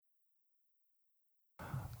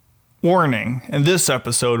Warning, in this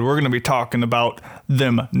episode, we're going to be talking about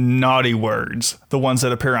them naughty words, the ones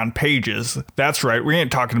that appear on pages. That's right, we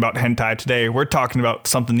ain't talking about hentai today. We're talking about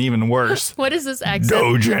something even worse. What is this accent?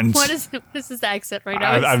 Doujins. What is this accent right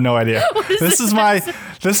now? I have no idea. This is my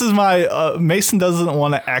Mason doesn't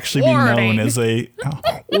want to actually be known as a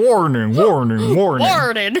warning.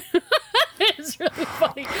 Warning. It's really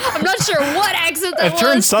funny. I'm not sure what accent that was. It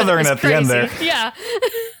turned southern at the end there. Yeah.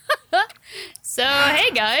 So,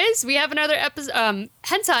 hey guys, we have another hentai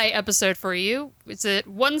episode for you. Is it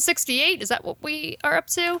 168? Is that what we are up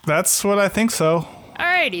to? That's what I think so.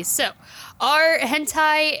 Alrighty, so our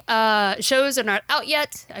hentai shows are not out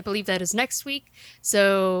yet. I believe that is next week.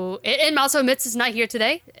 So, and also Mitz is not here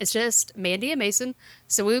today. It's just Mandi and Mason.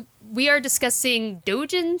 So we are discussing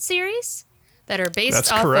Doujin series that are based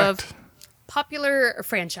off of popular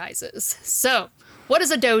franchises. So, what is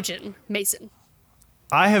a Doujin, Mason?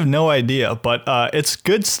 I have no idea, but it's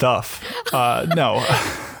good stuff. No.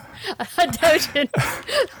 A Doujin.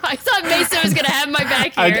 I thought Mason was gonna have my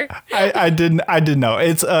back here. I didn't know.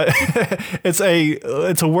 It's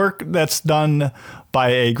a work that's done by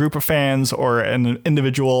a group of fans or an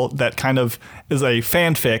individual that kind of is a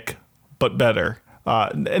fanfic, but better.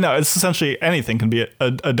 No, it's essentially anything can be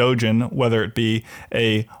a doujin, whether it be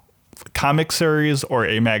a comic series or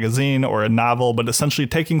a magazine or a novel, but essentially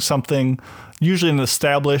taking something, usually an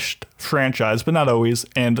established franchise, but not always,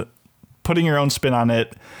 and putting your own spin on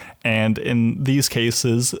it. And in these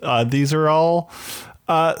cases, these are all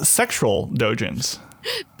sexual doujins.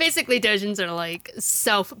 Basically, doujins are like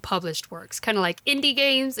self-published works, kind of like indie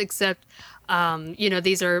games, except,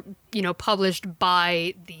 these are, published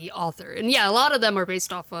by the author. And yeah, a lot of them are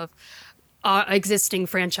based off of existing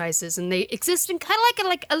franchises, and they exist in kind of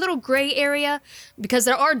like a little gray area because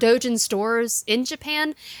there are doujin stores in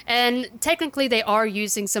Japan, and technically they are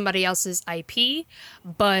using somebody else's IP,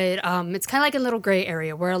 but it's kind of like a little gray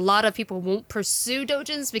area where a lot of people won't pursue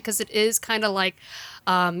doujins because it is kind of like,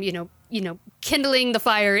 kindling the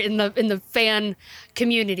fire in the fan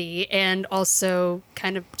community, and also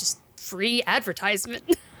kind of just free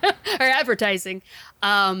advertisement or advertising.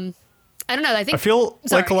 I don't know. I feel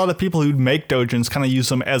like a lot of people who make doujins kind of use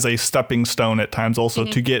them as a stepping stone at times also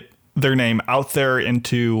to get their name out there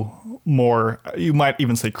into more, you might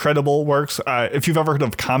even say, credible works. If you've ever heard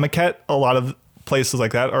of Comiket, a lot of places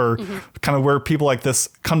like that are kind of where people like this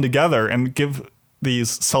come together and give these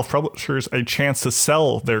self-publishers a chance to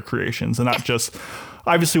sell their creations, and not just,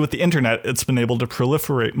 obviously with the internet, it's been able to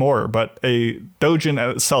proliferate more, but a doujin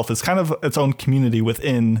itself is kind of its own community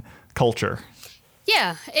within culture.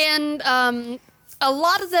 Yeah, and a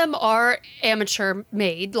lot of them are amateur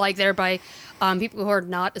made, like they're by people who are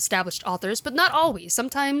not established authors, but not always.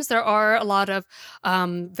 Sometimes there are a lot of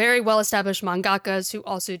very well-established mangakas who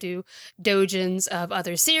also do doujins of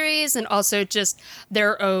other series, and also just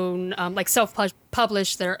their own,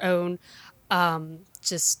 self-publish their own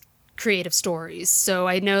just creative stories. So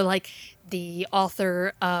I know, like, the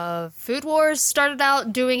author of Food Wars started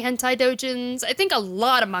out doing hentai doujins. I think a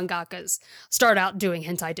lot of mangakas start out doing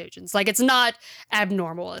hentai doujins. Like, it's not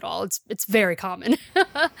abnormal at all. It's very common.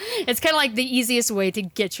 It's kind of like the easiest way to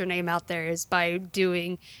get your name out there is by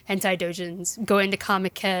doing hentai doujins, going to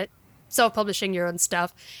Comiket, self-publishing your own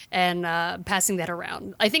stuff, and passing that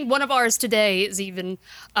around. I think one of ours today is even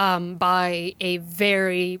by a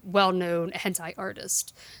very well-known hentai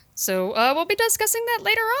artist. So we'll be discussing that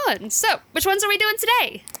later on. So, which ones are we doing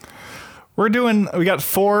today? We got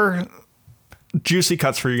 4 juicy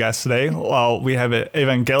cuts for you guys today. We have an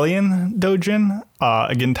Evangelion doujin,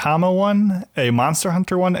 a Gintama one, a Monster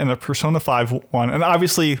Hunter one, and a Persona 5 one. And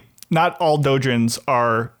obviously, not all doujins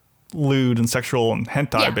are lewd and sexual and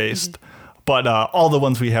hentai based, but all the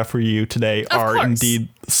ones we have for you today are indeed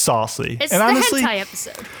saucy. It's and the honestly, hentai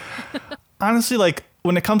episode. Honestly, like,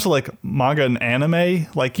 when it comes to like manga and anime,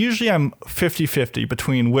 like usually I'm 50-50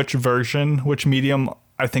 between which medium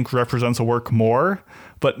I think represents a work more.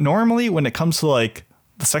 But normally when it comes to like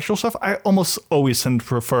the sexual stuff, I almost always tend to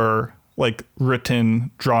prefer like written,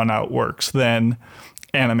 drawn out works than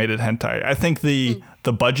animated hentai. I think the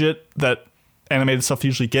budget that animated stuff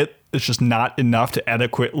usually get is just not enough to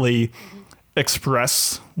adequately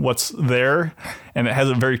express what's there. And it has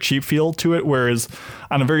a very cheap feel to it. Whereas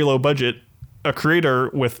on a very low budget, a creator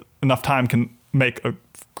with enough time can make a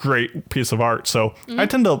great piece of art. So I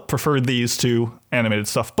tend to prefer these to animated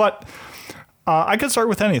stuff, but I could start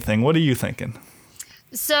with anything. What are you thinking?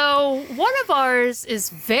 So one of ours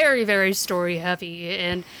is very, very story heavy,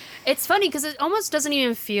 and it's funny because it almost doesn't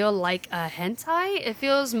even feel like a hentai. It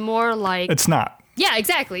feels more like... It's not. Yeah,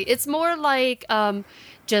 exactly. It's more like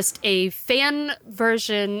just a fan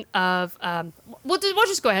version of... we'll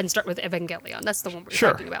just go ahead and start with Evangelion. That's the one we're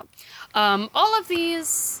Sure. talking about. All of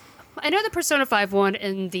these, I know the Persona 5 one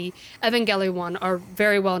and the Evangelion one are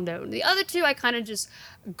very well known. The other two I kind of just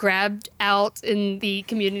grabbed out in the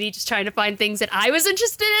community, just trying to find things that I was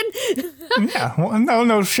interested in. Yeah, well,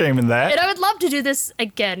 no shame in that. And I would love to do this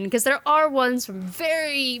again, because there are ones from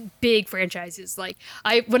very big franchises. Like,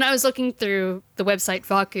 when I was looking through the website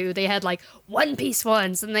Faku, they had like One Piece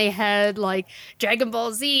ones, and they had like Dragon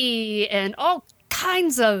Ball Z, and all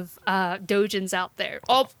kinds of doujins out there.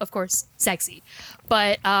 All, of course, sexy.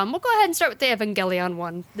 But we'll go ahead and start with the Evangelion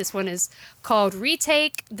one. This one is called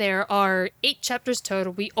Retake. There are 8 chapters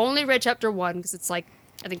total. We only read chapter 1 because it's like,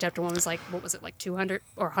 I think chapter 1 was like, what was it, like 200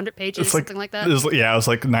 or 100 pages, something like that? It was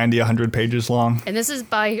like 90, 100 pages long. And this is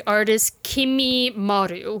by artist Kimi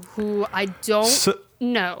Maru, who I don't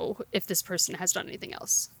know if this person has done anything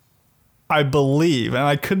else. I believe, and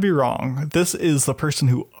I could be wrong, this is the person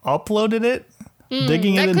who uploaded it.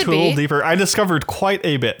 Digging it into a little deeper, I discovered quite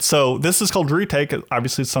a bit. So this is called Retake.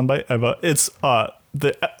 Obviously, it's done by Eva. It's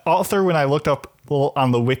the author, when I looked up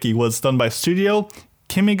on the wiki, was done by Studio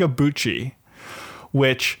Kimigabuchi,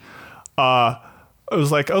 which I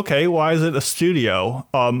was like, okay, why is it a studio?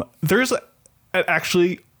 There's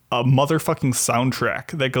actually a motherfucking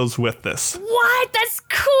soundtrack that goes with this. What? That's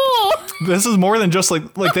cool. This is more than just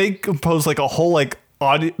like they compose like a whole like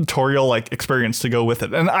auditorial like experience to go with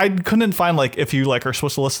it, and I couldn't find like if you like are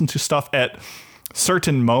supposed to listen to stuff at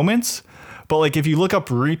certain moments, but like if you look up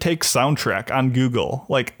Retake soundtrack on Google,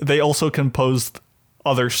 like they also composed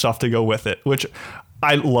other stuff to go with it, which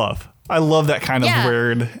I love. I love that kind of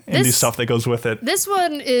weird indie stuff that goes with it. This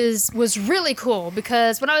one was really cool,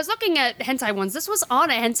 because when I was looking at hentai ones, this was on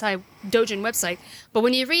a hentai doujin website, but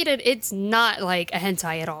when you read it, it's not like a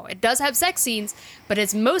hentai at all. It does have sex scenes, but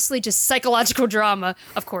it's mostly just psychological drama,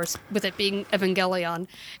 of course, with it being Evangelion,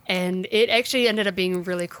 and it actually ended up being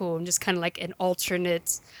really cool and just kind of like an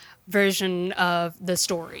alternate version of the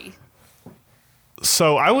story.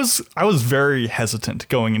 So I was very hesitant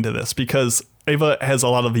going into this because Eva has a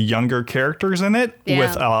lot of the younger characters in it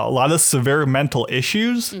with a lot of severe mental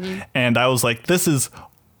issues. And I was like, this is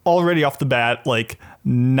already off the bat, like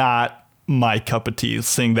not my cup of tea,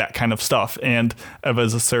 seeing that kind of stuff. And Eva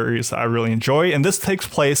is a series I really enjoy. And this takes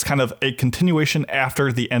place kind of a continuation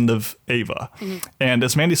after the end of Eva. And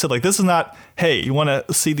as Mandy said, like, this is not, hey, you want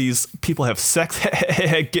to see these people have sex,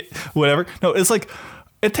 get whatever. No, it's like,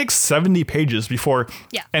 it takes 70 pages before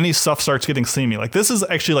any stuff starts getting seamy. Like, this is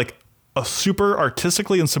actually like a super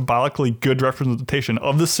artistically and symbolically good representation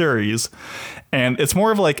of the series, and it's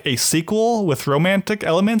more of like a sequel with romantic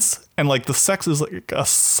elements, and like the sex is like a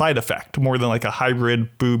side effect more than like a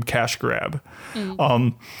hybrid boob cash grab.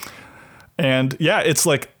 And yeah, it's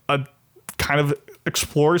like a kind of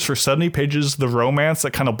explores for 70 pages the romance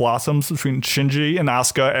that kind of blossoms between Shinji and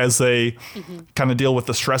Asuka as they kind of deal with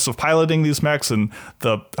the stress of piloting these mechs and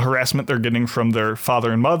the harassment they're getting from their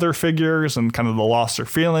father and mother figures and kind of the loss they're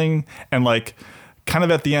feeling. And like kind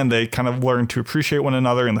of at the end, they kind of learn to appreciate one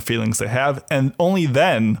another and the feelings they have. And only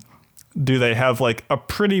then do they have like a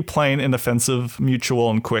pretty plain, inoffensive,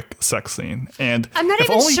 mutual and quick sex scene. And I'm not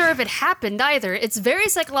even sure if it happened either. It's very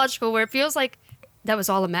psychological, where it feels like that was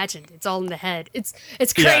all imagined. It's all in the head. It's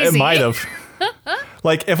crazy. Yeah, it might have.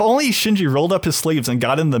 Like, if only Shinji rolled up his sleeves and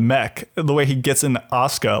got in the mech the way he gets in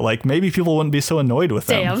Asuka, like, maybe people wouldn't be so annoyed with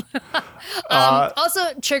him. Also,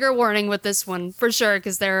 trigger warning with this one, for sure,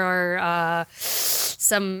 because there are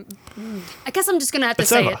some... I guess I'm just going to have to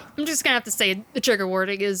say it. I'm just going to have to say the trigger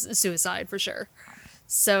warning is suicide, for sure.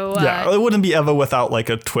 So... yeah, it wouldn't be Eva without, like,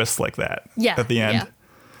 a twist like that at the end.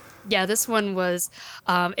 Yeah, this one was,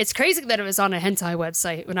 it's crazy that it was on a hentai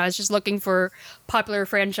website when I was just looking for popular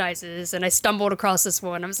franchises, and I stumbled across this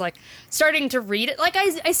one. I was like starting to read it. Like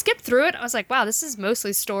I skipped through it. I was like, wow, this is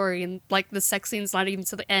mostly story, and like the sex scene's not even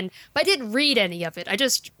to the end. But I didn't read any of it. I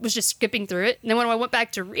was just skipping through it. And then when I went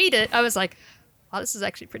back to read it, I was like, wow, this is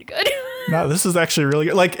actually pretty good. No, this is actually really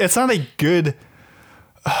good. Like, it's not a good...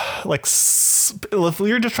 like, if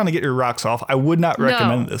you're just trying to get your rocks off, I would not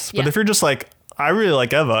recommend this. But if you're just like, I really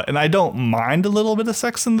like Eva, and I don't mind a little bit of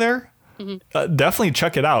sex in there, definitely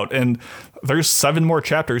check it out. And there's 7 more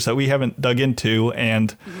chapters that we haven't dug into,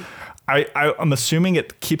 and I'm assuming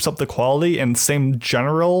it keeps up the quality and same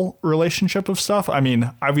general relationship of stuff. I mean,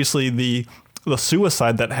 obviously the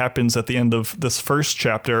suicide that happens at the end of this first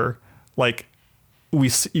chapter, like,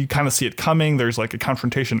 you kind of see it coming. There's like a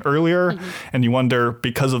confrontation earlier, and you wonder,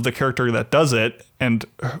 because of the character that does it and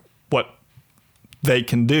what they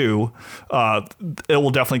can do, it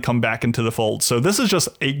will definitely come back into the fold. So this is just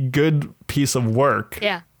a good piece of work.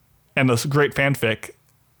 Yeah. And a great fanfic.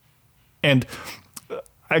 And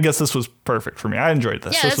I guess this was perfect for me. I enjoyed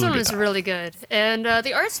this. Yeah, this one was really good. And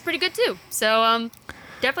the art's pretty good, too. So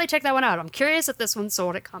definitely check that one out. I'm curious if this one's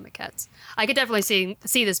sold at Comic Cats. I could definitely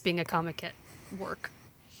see this being a Comic Cat work.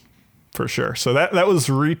 For sure. So that was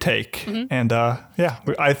Retake. And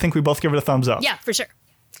I think we both give it a thumbs up. Yeah, for sure.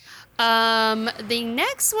 The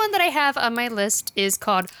next one that I have on my list is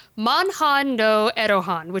called Monhan no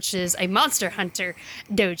Erohan, which is a Monster Hunter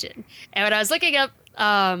doujin. And when I was looking up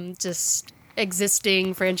just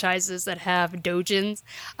existing franchises that have doujins,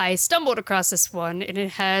 I stumbled across this one, and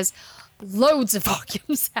it has loads of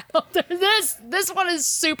volumes out there. This one is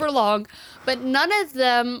super long, but none of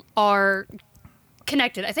them are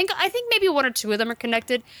connected. I think maybe one or two of them are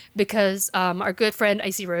connected because our good friend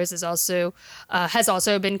Icy Rose has also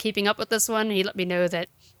been keeping up with this one. He let me know that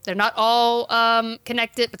they're not all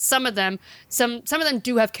connected, but some of them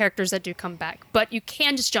do have characters that do come back, but you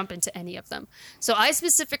can just jump into any of them. So I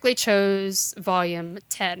specifically chose volume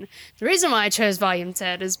 10. The reason why I chose volume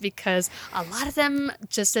 10 is because a lot of them,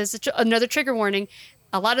 just as another trigger warning,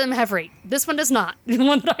 a lot of them have rape. This one does not, the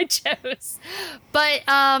one that I chose. But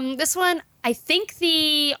this one, I think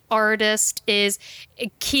the artist is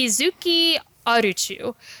Kizuki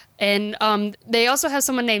Aruchu. And they also have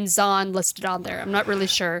someone named Zahn listed on there. I'm not really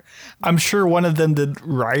sure. I'm sure one of them did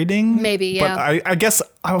writing. Maybe, yeah. But I guess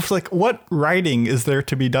I was like, what writing is there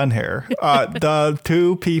to be done here? The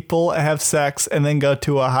two people have sex and then go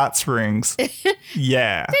to a hot springs.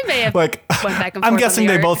 Yeah. They may have went back and forth. I'm guessing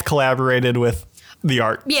they both collaborated with the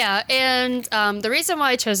art. Yeah, and the reason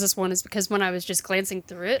why I chose this one is because when I was just glancing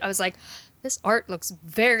through it, I was like, this art looks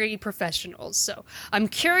very professional. So I'm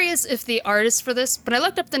curious if the artist for this, when I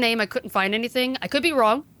looked up the name, I couldn't find anything. I could be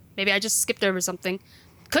wrong. Maybe I just skipped over something.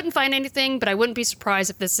 Couldn't find anything, but I wouldn't be surprised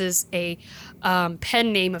if this is a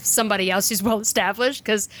pen name of somebody else who's well established,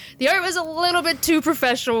 because the art was a little bit too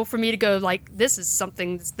professional for me to go like, this is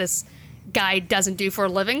something this guy doesn't do for a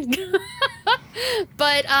living.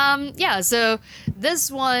 But yeah, so this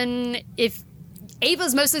one, if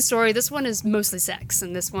Ava's mostly story, this one is mostly sex,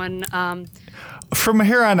 and this one from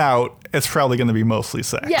here on out, it's probably going to be mostly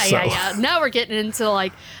sex. Yeah. Now we're getting into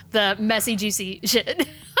like the messy, juicy shit.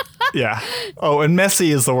 Yeah. Oh, and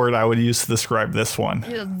messy is the word I would use to describe this one.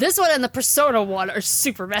 This one and the Persona one are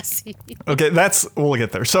super messy. Okay, we'll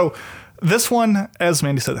get there. So this one, as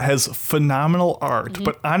Mandy said, has phenomenal art,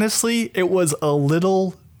 but honestly, it was a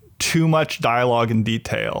little too much dialogue and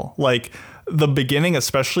detail. Like the beginning,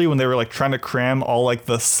 especially when they were like trying to cram all like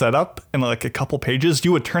the setup in like a couple pages,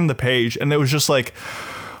 you would turn the page and it was just like,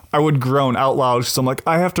 I would groan out loud. So I'm like,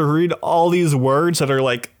 I have to read all these words that are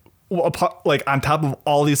like on top of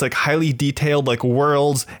all these like highly detailed like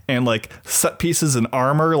worlds and like set pieces and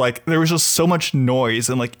armor. Like there was just so much noise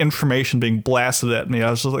and like information being blasted at me.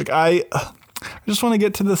 I was just like, I just want to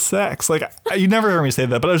get to the sex. Like you never heard me say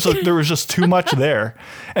that, but I was like, there was just too much there.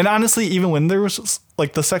 And honestly, even when there was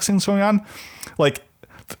like the sex scenes going on, like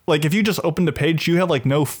if you just opened a page, you have like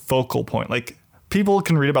no focal point. Like people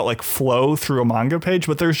can read about like flow through a manga page,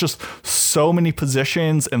 but there's just so many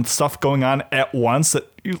positions and stuff going on at once that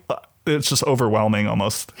it's just overwhelming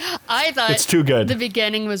almost. I thought it's too good. The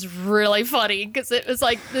beginning was really funny because it was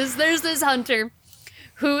like there's this hunter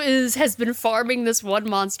who has been farming this one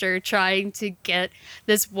monster, trying to get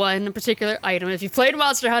this one particular item. If you've played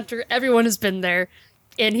Monster Hunter, everyone has been there,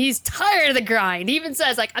 and he's tired of the grind. He even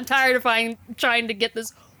says, like, I'm tired of trying to get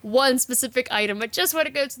this one specific item. I just want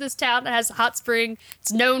to go to this town that has a hot spring.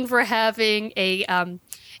 It's known for having a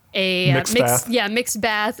mixed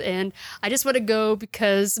bath, and I just want to go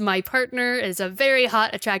because my partner is a very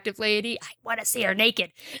hot, attractive lady. I want to see her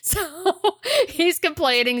naked. So he's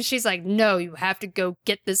complaining. She's like, no, you have to go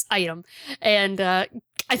get this item. And I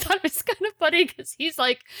thought it was kind of funny because he's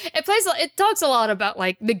like, it talks a lot about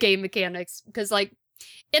like the game mechanics, because like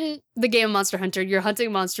in the game of Monster Hunter, you're hunting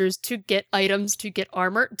monsters to get items, to get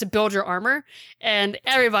armor, to build your armor, and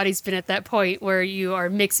everybody's been at that point where you are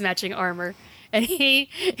mix matching armor. And he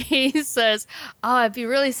says, oh, it'd be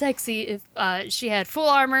really sexy if she had full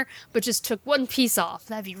armor, but just took one piece off.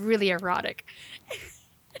 That'd be really erotic.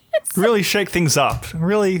 Really shake things up.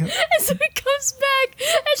 Really. And so he comes back,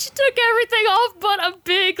 and she took everything off but a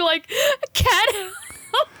big, like, cat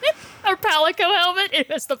helmet or palico helmet. It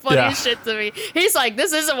was the funniest shit to me. He's like,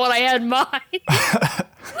 this isn't what I had in mind.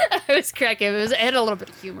 I was cracking. It had a little bit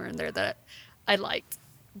of humor in there that I liked.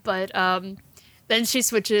 But, then she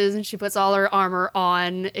switches and she puts all her armor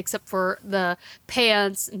on except for the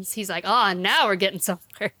pants. And he's like, now we're getting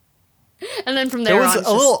somewhere. And then from there on, it was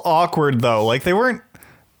a little awkward, though. Like, they weren't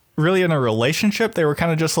really in a relationship. They were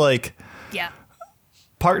kind of just like... Yeah.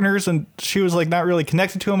 partners, and she was like not really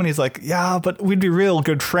connected to him, and he's like, yeah, but we'd be real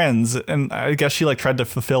good friends. And I guess she like tried to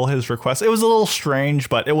fulfill his request. It was a little strange,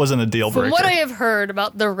 but it wasn't a deal breaker. From what I have heard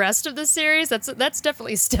about the rest of the series, that's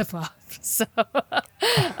definitely a step up. So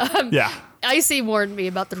yeah, I see more in me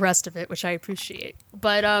about the rest of it, which I appreciate.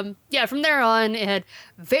 But yeah, from there on, it had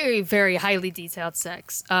very, very highly detailed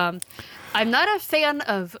sex. I'm not a fan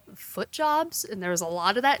of foot jobs, and there's a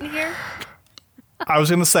lot of that in here. I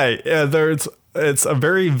was gonna say it's a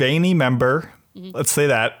very veiny member. Let's say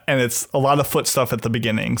that, and it's a lot of foot stuff at the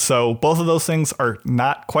beginning. So both of those things are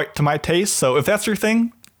not quite to my taste. So if that's your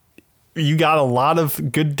thing, you got a lot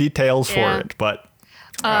of good details for it, but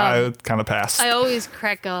I kind of passed. I always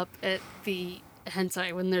crack up at the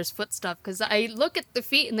hentai when there's foot stuff because I look at the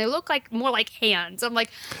feet and they look like more like hands. I'm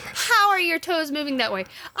like, how are your toes moving that way?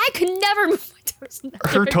 I could never move my toes in that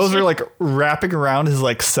Her direction. toes are like wrapping around his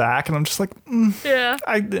like sack, and I'm just like, yeah.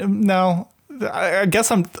 No. I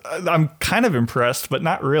guess I'm kind of impressed, but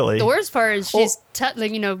not really. The worst part is she's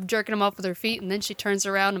jerking him off with her feet, and then she turns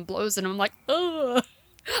around and blows, and I'm like, ugh.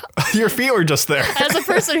 Your feet were just there. As a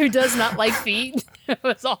person who does not like feet, it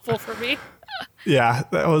was awful for me. Yeah,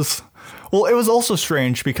 that was... Well, it was also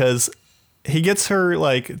strange because he gets her,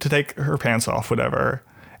 like, to take her pants off, whatever,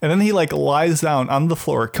 and then he, like, lies down on the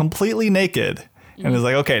floor completely naked and is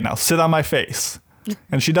like, okay, now sit on my face.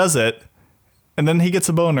 And she does it, and then he gets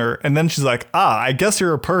a boner, and then she's like, I guess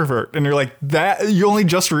you're a pervert. And you're like, that you only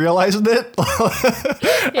just realized it?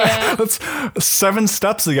 Yeah. That's 7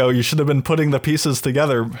 steps ago. You should have been putting the pieces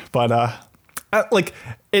together. But like,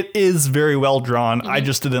 it is very well drawn. I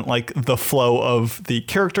just didn't like the flow of the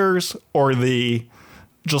characters or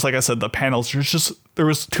just like I said, the panels. There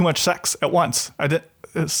was too much sex at once. I don't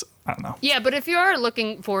know. Yeah, but if you are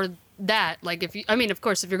looking for that, like of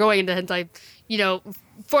course, if you're going into hentai,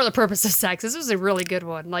 for the purpose of sex, this was a really good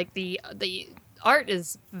one. Like the art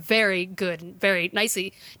is very good and very nice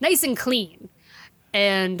and clean.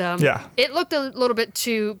 And it looked a little bit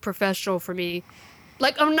too professional for me.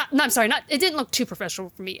 Like, it didn't look too professional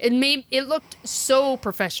for me. It looked so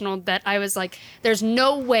professional that I was like, there's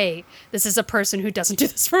no way this is a person who doesn't do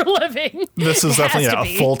this for a living. This is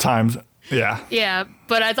definitely a full-time. Yeah. Yeah,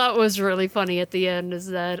 but I thought what was really funny at the end is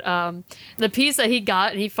that the piece that he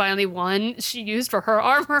got and he finally won, she used for her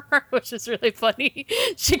armor, which is really funny.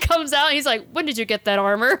 She comes out and he's like, when did you get that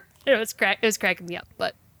armor? It was cracking me up.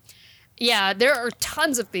 But yeah, there are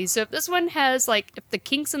tons of these. So if this one has, like, if the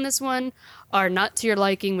kinks in this one are not to your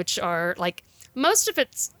liking, which are, like, most of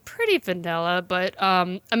it's pretty vanilla, but,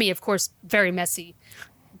 of course, very messy.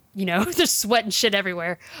 There's sweat and shit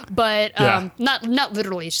everywhere. But not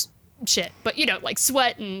literally shit, but, like,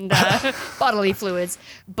 sweat and bodily fluids.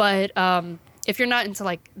 But if you're not into,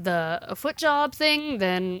 like, the foot job thing,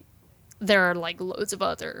 then there are, like, loads of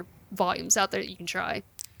other volumes out there that you can try.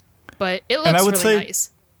 But it looks really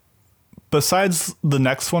nice. Besides the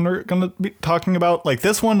next one we're going to be talking about, like,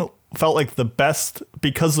 this one felt like the best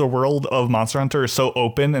because the world of Monster Hunter is so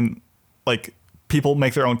open and, like, people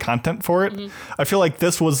make their own content for it. I feel like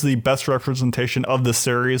this was the best representation of the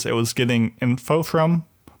series it was getting info from,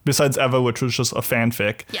 besides Eva, which was just a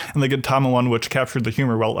fanfic, and the Gintama one, which captured the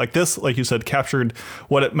humor well. Like this, like you said, captured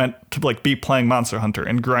what it meant to, like, be playing Monster Hunter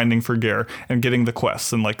and grinding for gear and getting the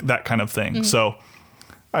quests and, like, that kind of thing. So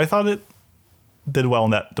I thought it did well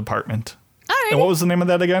in that department. And what was the name of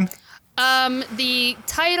that again? The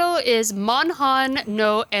title is Monhan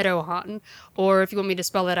no Erohan, or if you want me to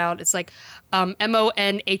spell that out, it's like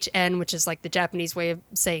Monhn, which is like the Japanese way of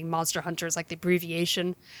saying Monster Hunter, is like the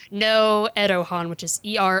abbreviation. No Erohan, which is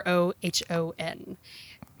Erohon.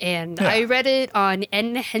 And I read it on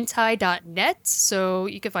nhentai.net, so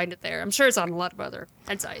you can find it there. I'm sure it's on a lot of other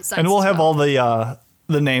hentai sites. And we'll have all the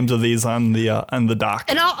names of these on the doc.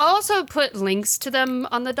 And I'll also put links to them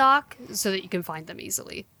on the doc so that you can find them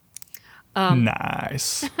easily.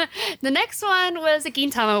 Nice. The next one was a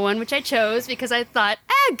Gintama one, which I chose because I thought,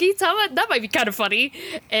 Gintama, that might be kind of funny.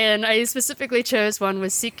 And I specifically chose one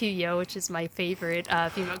with Tsukuyo, which is my favorite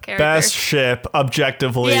female character. Best ship,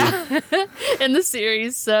 objectively. Yeah, in the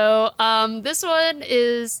series. So this one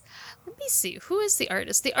is, let me see, who is the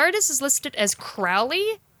artist? The artist is listed as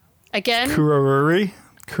Crowley. Again, Kuroruri.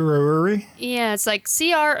 Yeah, it's like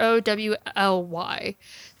Crowly.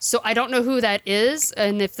 So I don't know who that is,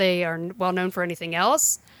 and if they are well known for anything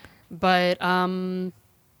else. But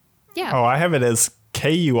yeah. Oh, I have it as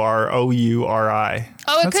Kurouri.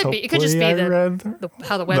 Oh, it could be. It could just be how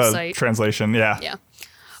the website the translation. Yeah. Yeah.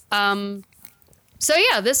 So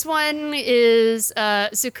yeah, this one is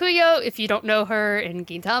Tsukuyo. If you don't know her in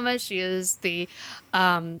Gintama, she is the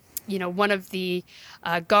one of the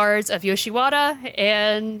guards of Yoshiwara,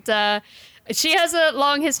 and She has a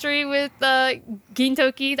long history with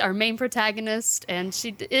Gintoki, our main protagonist, and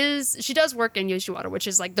she does work in Yoshiwara, which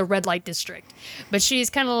is like the red light district, but she's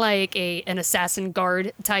kind of like an assassin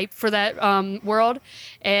guard type for that world,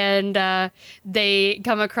 and they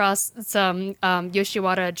come across some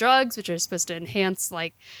Yoshiwara drugs, which are supposed to enhance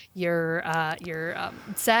like your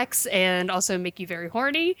sex and also make you very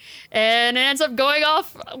horny, and it ends up going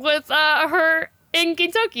off with her in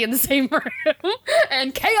Gintoki in the same room,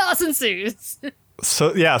 and chaos ensues. So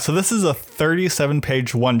this is a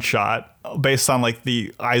 37-page one-shot based on like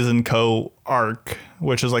the Aizen arc,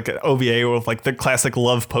 which is like an OVA with like the classic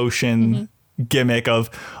love potion gimmick of,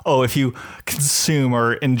 oh, if you consume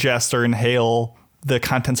or ingest or inhale the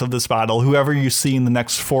contents of this bottle, whoever you see in the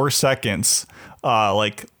next 4 seconds,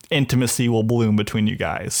 like intimacy will bloom between you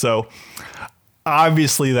guys. So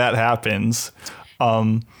obviously that happens.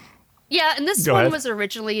 Yeah, and this one was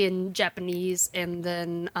originally in Japanese, and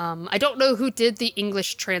then I don't know who did the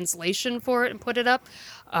English translation for it and put it up.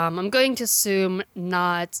 I'm going to assume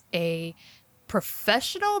not a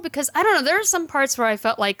professional, because I don't know, there are some parts where I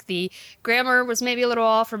felt like the grammar was maybe a little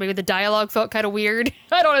off, or maybe the dialogue felt kind of weird.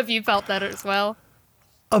 I don't know if you felt that as well.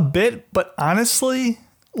 A bit, but honestly,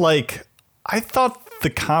 like, I thought the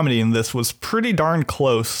comedy in this was pretty darn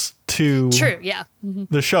close to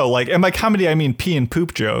the show. Like, and by comedy I mean pee and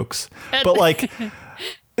poop jokes, but like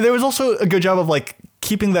there was also a good job of like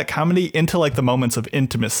keeping that comedy into like the moments of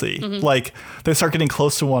intimacy. Like they start getting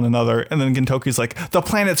close to one another, and then Gintoki's like, the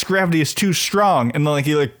planet's gravity is too strong, and then like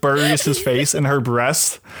he like buries his face in her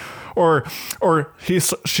breast. Or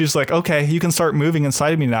she's like, okay, you can start moving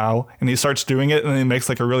inside me now. And he starts doing it, and he makes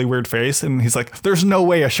like a really weird face. And he's like, there's no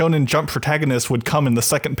way a Shonen Jump protagonist would come in the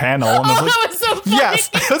second panel. And I was like, that was so funny. Yes,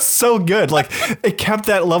 that's so good. Like it kept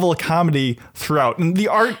that level of comedy throughout. And the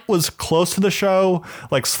art was close to the show.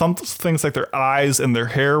 Like some things like their eyes and their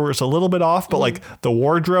hair was a little bit off, but like the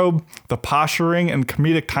wardrobe, the posturing, and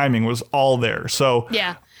comedic timing was all there. So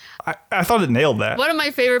yeah. I thought it nailed that. One of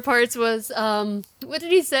my favorite parts was, what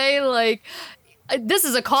did he say? Like, this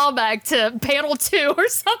is a callback to panel 2 or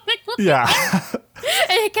something like that.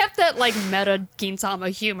 And it kept that, like, meta Gintama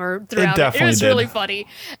humor throughout. It was really funny.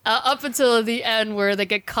 Up until the end where they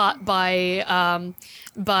get caught by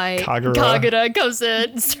Kagura comes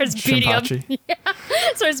in and starts beating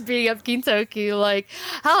up Gintoki, like,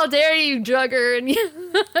 how dare you, drugger, and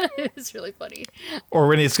it's really funny. Or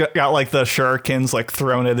when he's got like the shurikens like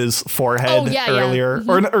thrown at his forehead earlier.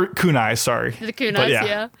 Or kunai, sorry. The kunais,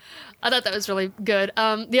 yeah. I thought that was really good.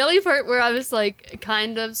 The only part where I was like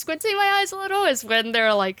kind of squinting my eyes a little is when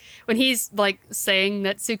they're like, when he's like saying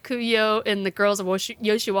that Tsukuyo and the girls of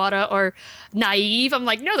Yoshiwara are naive. I'm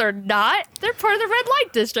like, no, they're not. They're part of the red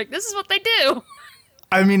light district. This is what they do.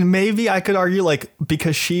 I mean, maybe I could argue like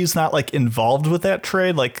because she's not like involved with that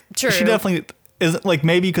trade, like she definitely isn't, like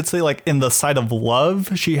maybe you could say like in the side of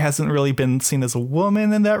love, she hasn't really been seen as a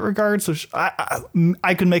woman in that regard. So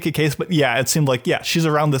I could make a case, but yeah, it seemed like, yeah, she's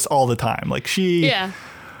around this all the time. Like she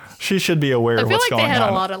should be aware of what's going on. I feel like they had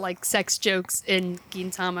a lot of like sex jokes in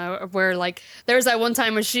Gintama where like there was that one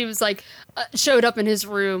time when she was like showed up in his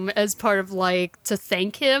room as part of like to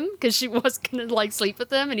thank him because she was gonna like sleep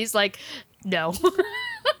with him, and he's like, no.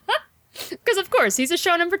 Because of course he's a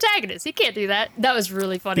shonen protagonist. He can't do that. That was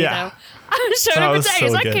really funny though. I'm a shonen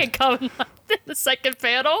protagonist. I can't come in the second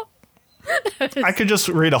panel. I could just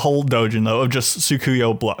read a whole doujin though of just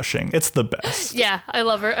Tsukuyo blushing. It's the best. Yeah, I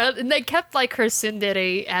love her. And they kept like her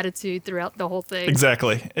tsundere attitude throughout the whole thing.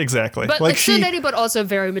 Exactly. But like tsundere, but also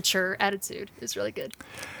very mature attitude is really good.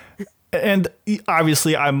 And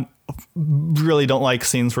obviously I'm really don't like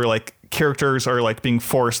scenes where like characters are like being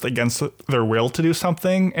forced against their will to do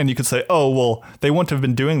something, and you could say, oh well, they wouldn't have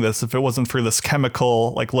been doing this if it wasn't for this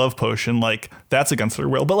chemical like love potion, like that's against their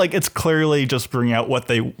will, but like it's clearly just bringing out what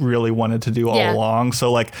they really wanted to do all along.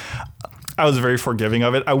 So like I was very forgiving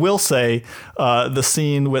of it. I will say the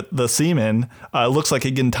scene with the semen looks like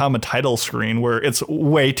a Gintama title screen where it's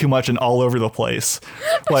way too much and all over the place.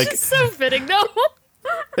 Like it's so fitting though.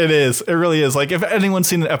 It is. It really is. Like if anyone's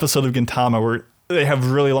seen an episode of Gintama where they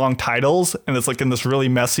have really long titles and it's like in this really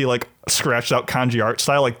messy, like scratched out kanji art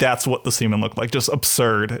style, like that's what the semen looked like. Just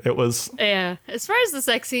absurd. It was. Yeah. As far as the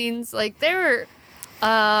sex scenes, like they were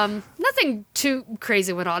nothing too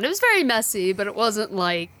crazy went on. It was very messy, but it wasn't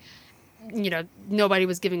like, you know, nobody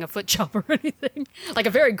was giving a foot job or anything. Like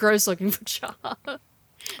a very gross looking foot job.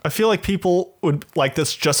 I feel like people would like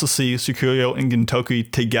this just to see Tsukuyo and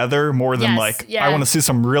Gintoki together more than I want to see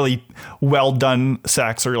some really well done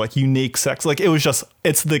sex or like unique sex. Like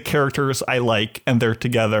it's the characters I like and they're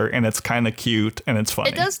together and it's kind of cute and it's funny.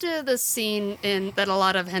 It does do the scene that a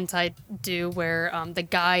lot of hentai do where the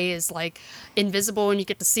guy is like invisible and you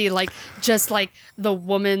get to see like just like the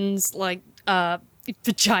woman's like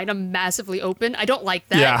vagina massively open. I don't like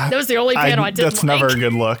that. Yeah, that was the only panel I didn't That's never a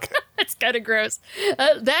good look. It's kind of gross.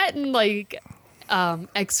 That and like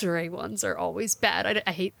X-ray ones are always bad.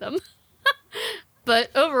 I hate them.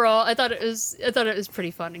 But overall, I thought it was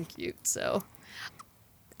pretty fun and cute. So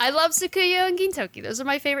I love Tsukuyo and Gintoki. Those are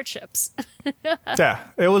my favorite ships. Yeah,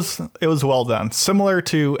 it was well done. Similar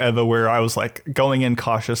to Eva, where I was like going in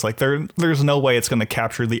cautious, like there's no way it's going to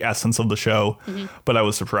capture the essence of the show, but I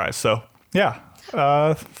was surprised. So yeah,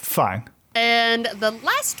 fine. And the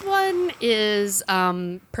last one is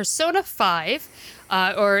Persona 5,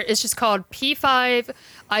 or it's just called P5,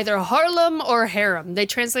 either Harlem or Harem. They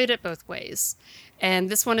translate it both ways. And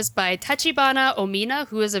this one is by Tachibana Omina,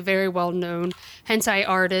 who is a very well-known hentai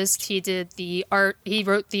artist. He did the art. He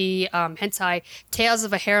wrote the hentai Tales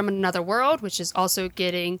of a Harem in Another World, which is also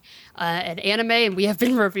getting an anime, and we have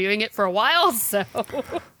been reviewing it for a while. So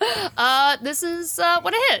this is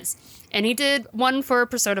one of his. And he did one for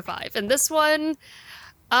Persona 5. And this one,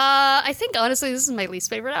 I think, honestly, this is my least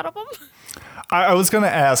favorite out of them. I was going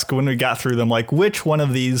to ask when we got through them, like, which one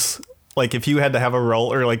of these, like, if you had to have a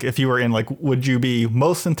role, or, like, if you were in, like, would you be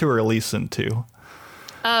most into or least into?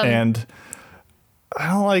 And I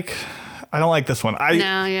don't like this one.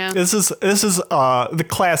 This is the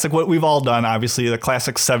classic, what we've all done, obviously, the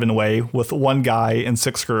classic 7-way with one guy and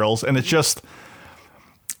 6 girls. And it's just,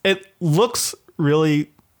 it looks really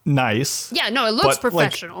nice. Yeah, no, it looks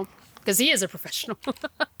professional because he is a professional.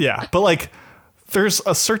 Yeah, but like there's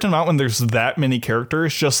a certain amount when there's that many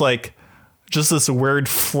characters, just this weird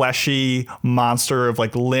fleshy monster of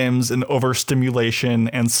like limbs and overstimulation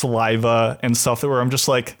and saliva and stuff that where I'm just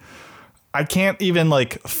like, I can't even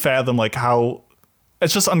like fathom like how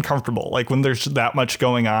it's just uncomfortable. Like when there's that much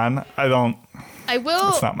going on, I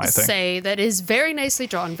will say that it is very nicely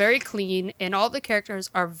drawn, very clean, and all the characters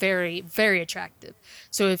are very, very attractive.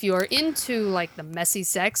 So if you are into like the messy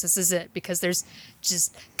sex, this is it, because there's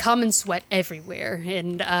just cum and sweat everywhere,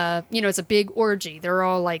 and it's a big orgy. They're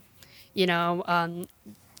all like,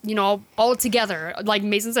 all together, like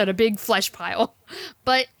Mason said, a big flesh pile.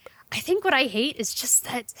 But I think what I hate is just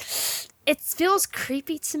that it feels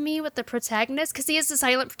creepy to me with the protagonist, because he is the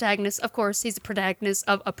silent protagonist. Of course, he's the protagonist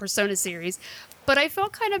of a Persona series. But I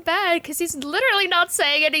felt kind of bad because he's literally not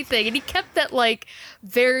saying anything. And he kept that, like,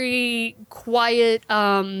 very quiet,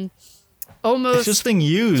 almost... It's just being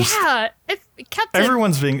used. Yeah, it kept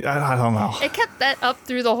Everyone's being... I don't know. It kept that up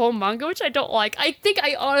through the whole manga, which I don't like. I think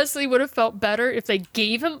I honestly would have felt better if they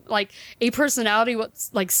gave him, like, a personality,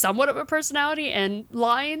 what's like, somewhat of a personality and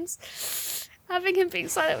lines. Having him being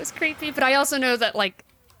silent was creepy. But I also know that, like,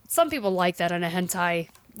 some people like that in a hentai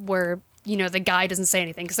where... the guy doesn't say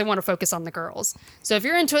anything because they want to focus on the girls. So if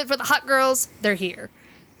you're into it for the hot girls, they're here.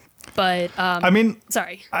 But,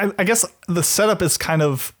 sorry. I guess the setup is kind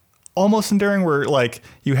of almost endearing where, like,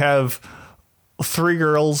 you have 3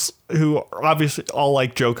 girls who are obviously all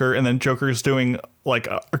like Joker, and then Joker's doing, like,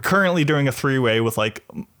 currently doing a 3-way with, like,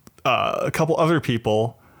 a couple other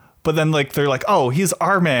people. But then, like, they're like, oh, he's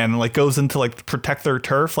our man, and, like, goes into, like, protect their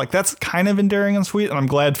turf. Like, that's kind of endearing and sweet, and I'm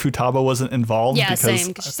glad Futaba wasn't involved. Yeah, because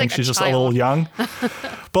same. I think she's just a little young.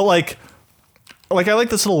 But, like, I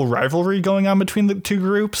like this little rivalry going on between the 2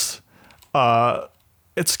 groups.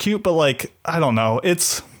 It's cute, but, like, I don't know.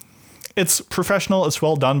 It's professional, it's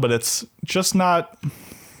well done, but it's just not...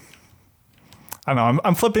 I don't know.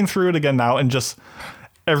 I'm flipping through it again now, and just...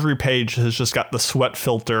 every page has just got the sweat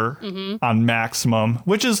filter on maximum,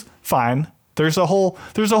 which is fine. There's a whole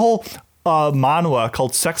manhwa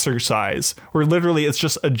called Sexercise, where literally it's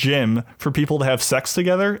just a gym for people to have sex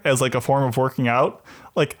together as like a form of working out.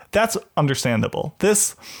 Like, that's understandable.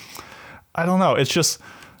 This, I don't know. It's just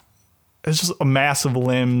a mass of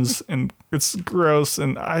limbs and it's gross.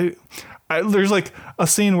 And I there's like a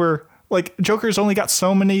scene where like Joker's only got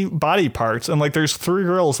so many body parts, and like there's 3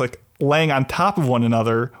 girls like laying on top of one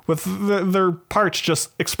another with their parts just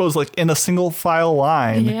exposed like in a single file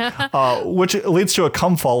line, which leads to a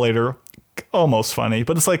cum fall later. Almost funny,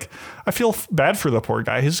 but it's like I feel bad for the poor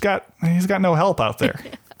guy. He's got no help out there.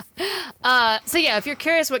 So yeah, if you're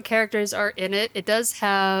curious what characters are in it, it does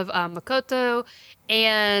have Makoto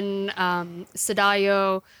and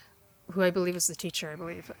Sadayo, who I believe is the teacher.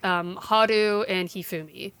 Haru and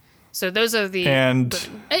Hifumi. So those are the and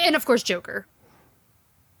of course Joker.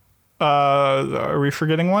 Are we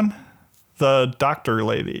forgetting one? The doctor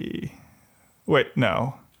lady. Wait,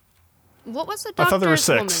 no. What was the doctor's I thought there were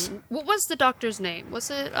 6. woman? What was the doctor's name? Was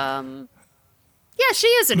it, Yeah, she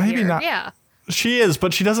is in Maybe here. not. Yeah. She is,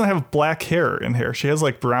 but she doesn't have black hair in here. She has,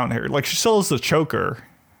 like, brown hair. Like, she still has the choker.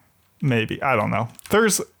 Maybe. I don't know.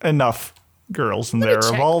 There's enough girls in there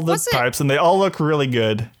of all the types, and they all look really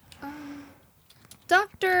good.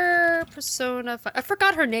 Dr. Persona 5. I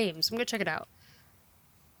forgot her name, so I'm going to check it out.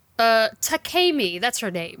 Takemi, that's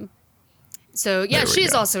her name. So, yeah,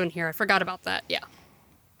 she's also in here. I forgot about that. Yeah.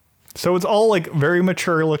 So it's all, like, very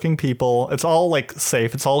mature-looking people. It's all, like,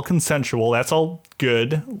 safe. It's all consensual. That's all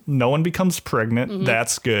good. No one becomes pregnant.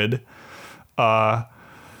 That's good. But,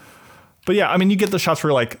 yeah, I mean, you get the shots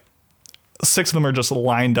where, like, 6 of them are just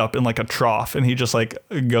lined up in, like, a trough, and he just, like,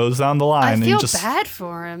 goes down the line. I feel and just, bad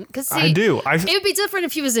for him. Cause, I do. It would be different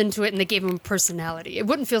if he was into it and they gave him personality. It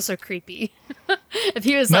wouldn't feel so creepy. If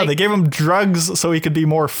he was No, they gave him drugs so he could be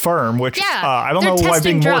more firm, which I don't know why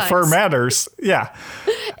being more firm matters. Yeah.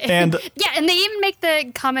 And yeah, and they even make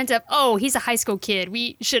the comment of, oh, he's a high school kid.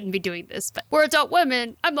 We shouldn't be doing this. But we're adult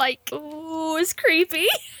women. I'm like, ooh, it's creepy.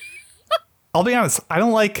 I'll be honest. I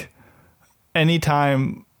don't like any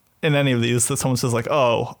time in any of these that someone says like,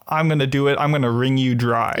 oh, I'm going to do it. I'm going to wring you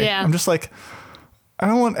dry. Yeah. I'm just like, I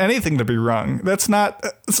don't want anything to be wrung. It's not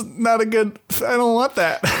a good, I don't want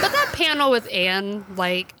that. But that panel with Anne,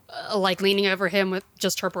 like leaning over him with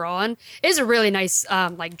just her bra on, is a really nice,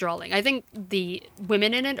 like, drawing. I think the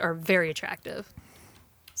women in it are very attractive.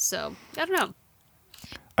 So, I don't know.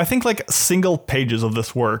 I think like single pages of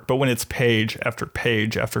this work, but when it's page after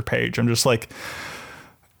page after page, I'm just like,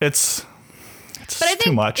 it's but I think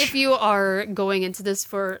too much. If you are going into this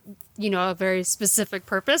for, a very specific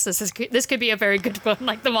purpose, this could be a very good one,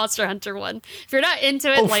 like the Monster Hunter one. If you're not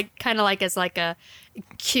into it, like kind of like as like a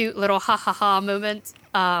cute little ha ha ha moment,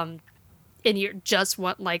 and you just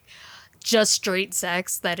want like just straight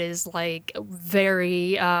sex that is like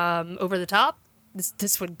very over the top,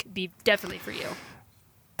 this would be definitely for you.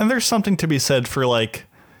 And there's something to be said for like,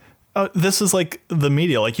 this is like the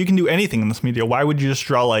media. Like you can do anything in this media. Why would you just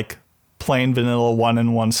draw like plain vanilla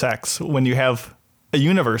 1-on-1 sex when you have a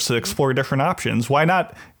universe to explore different options? Why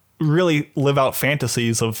not really live out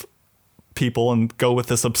fantasies of people and go with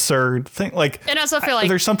this absurd thing? Like, and I also feel like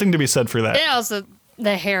there's something to be said for that. And also,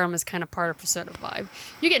 the harem is kind of part of Persona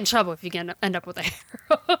 5. You get in trouble if you end up with a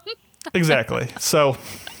harem. Exactly. So,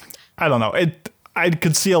 I don't know. I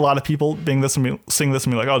could see a lot of people seeing this and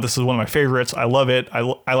be like, oh, this is one of my favorites. I love it.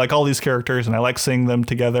 I like all these characters and I like seeing them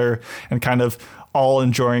together and kind of all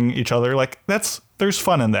enjoying each other. Like there's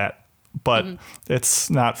fun in that, but it's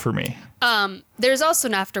not for me. There's also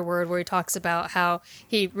an afterword where he talks about how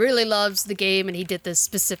he really loves the game and he did this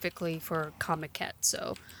specifically for Comic-Cat.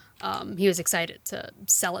 So he was excited to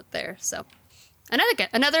sell it there. So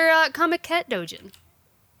another Comic-Cat Doujin.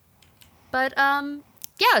 But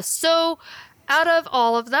yeah, so out of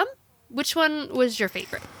all of them, which one was your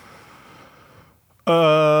favorite?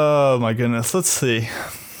 Oh my goodness. Let's see.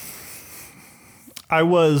 I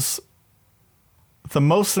was the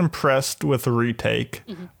most impressed with the retake,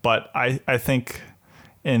 but I think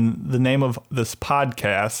in the name of this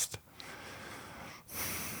podcast,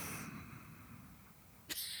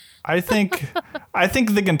 I think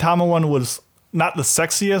the Gintama one was not the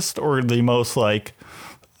sexiest or the most like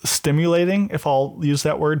stimulating, if I'll use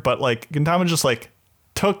that word, but like Gintama just like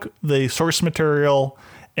took the source material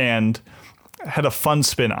and had a fun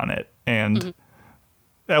spin on it, and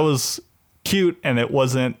that was cute, and it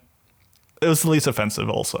was the least offensive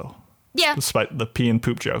also. Yeah. Despite the pee and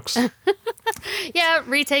poop jokes. Yeah,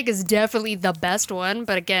 retake is definitely the best one,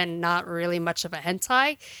 but again, not really much of a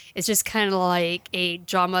hentai. It's just kind of like a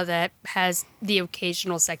drama that has the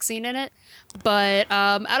occasional sex scene in it. But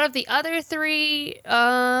out of the other 3,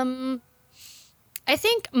 I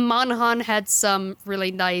think Manhan had some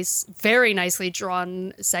really nice, very nicely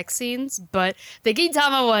drawn sex scenes, but the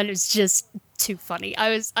Gintama one is just too funny.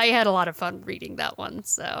 I had a lot of fun reading that one,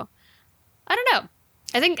 so I don't know.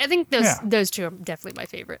 I think those 2 are definitely my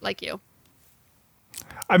favorite, like you.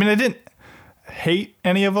 I mean, I didn't hate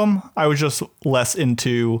any of them. I was just less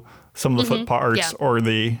into some of the foot parts or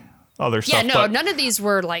the other stuff. Yeah, no, none of these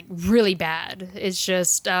were like really bad. It's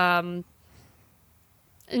just, Persona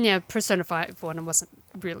 5 one wasn't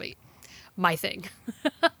really my thing.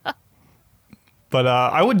 But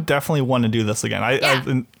I would definitely want to do this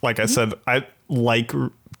again. Like I said, I like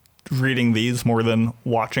reading these more than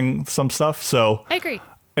watching some stuff. So I agree.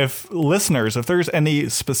 If there's any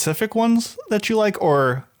specific ones that you like,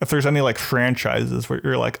 or if there's any like franchises where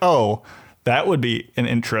you're like, oh, that would be an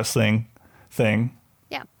interesting thing.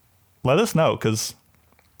 Yeah. Let us know, because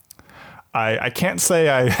I can't say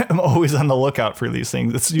I am always on the lookout for these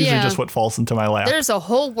things. It's usually just what falls into my lap. There's a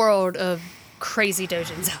whole world of crazy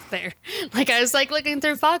doujins out there. Like I was like looking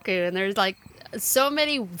through Faku, and there's like so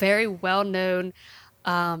many very well-known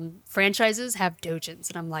franchises have doujins,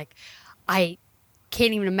 and I'm like, I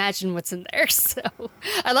can't even imagine what's in there. So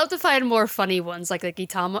I'd love to find more funny ones, like the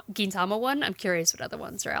Gintama one. I'm curious what other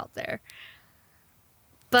ones are out there.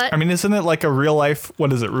 But I mean, isn't it like a real life?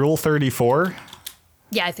 What is it? Rule 34?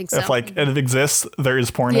 Yeah, I think so. If like it exists, there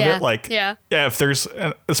is porn of it. Like yeah. If there's,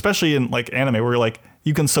 especially in like anime, where like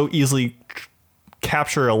you can so easily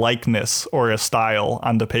capture a likeness or a style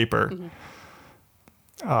onto paper.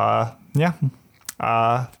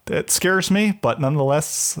 It scares me, but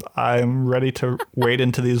nonetheless, I'm ready to wade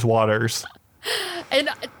into these waters. And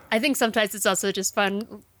I think sometimes it's also just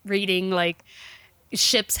fun reading like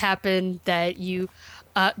ships happen that you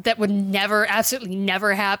that would absolutely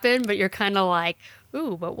never happen, but you're kind of like,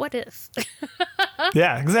 ooh, but what if?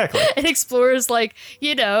 Yeah, exactly. It explores like,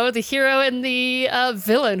 the hero and the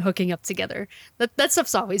villain hooking up together. That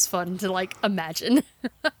stuff's always fun to like imagine.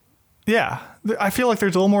 Yeah, I feel like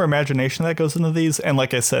there's a little more imagination that goes into these. And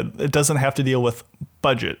like I said, it doesn't have to deal with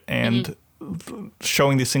budget and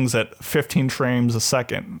showing these things at 15 frames a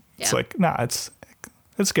second. Yeah. It's like, nah, it's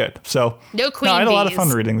good. So no queen bees. I had a lot of fun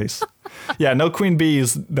reading these. Yeah, no queen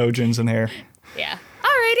bees doujins in here. Yeah.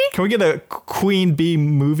 Alrighty. Can we get a queen bee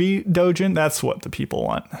movie doujin? That's what the people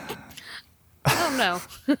want. I don't know.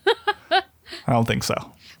 I don't think so.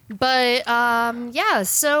 But,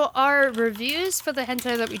 so our reviews for the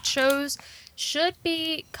hentai that we chose should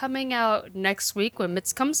be coming out next week when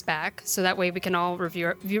Mitz comes back. So that way we can all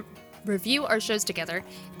review our shows together,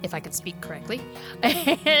 if I can speak correctly.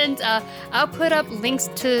 And I'll put up links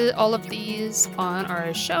to all of these on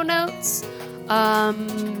our show notes.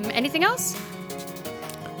 Anything else?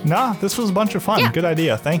 Nah, this was a bunch of fun. Yeah. Good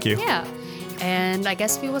idea. Thank you. Yeah. And I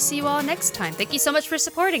guess we will see you all next time. Thank you so much for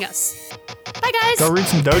supporting us. Bye, guys. Go read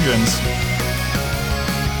some doujins.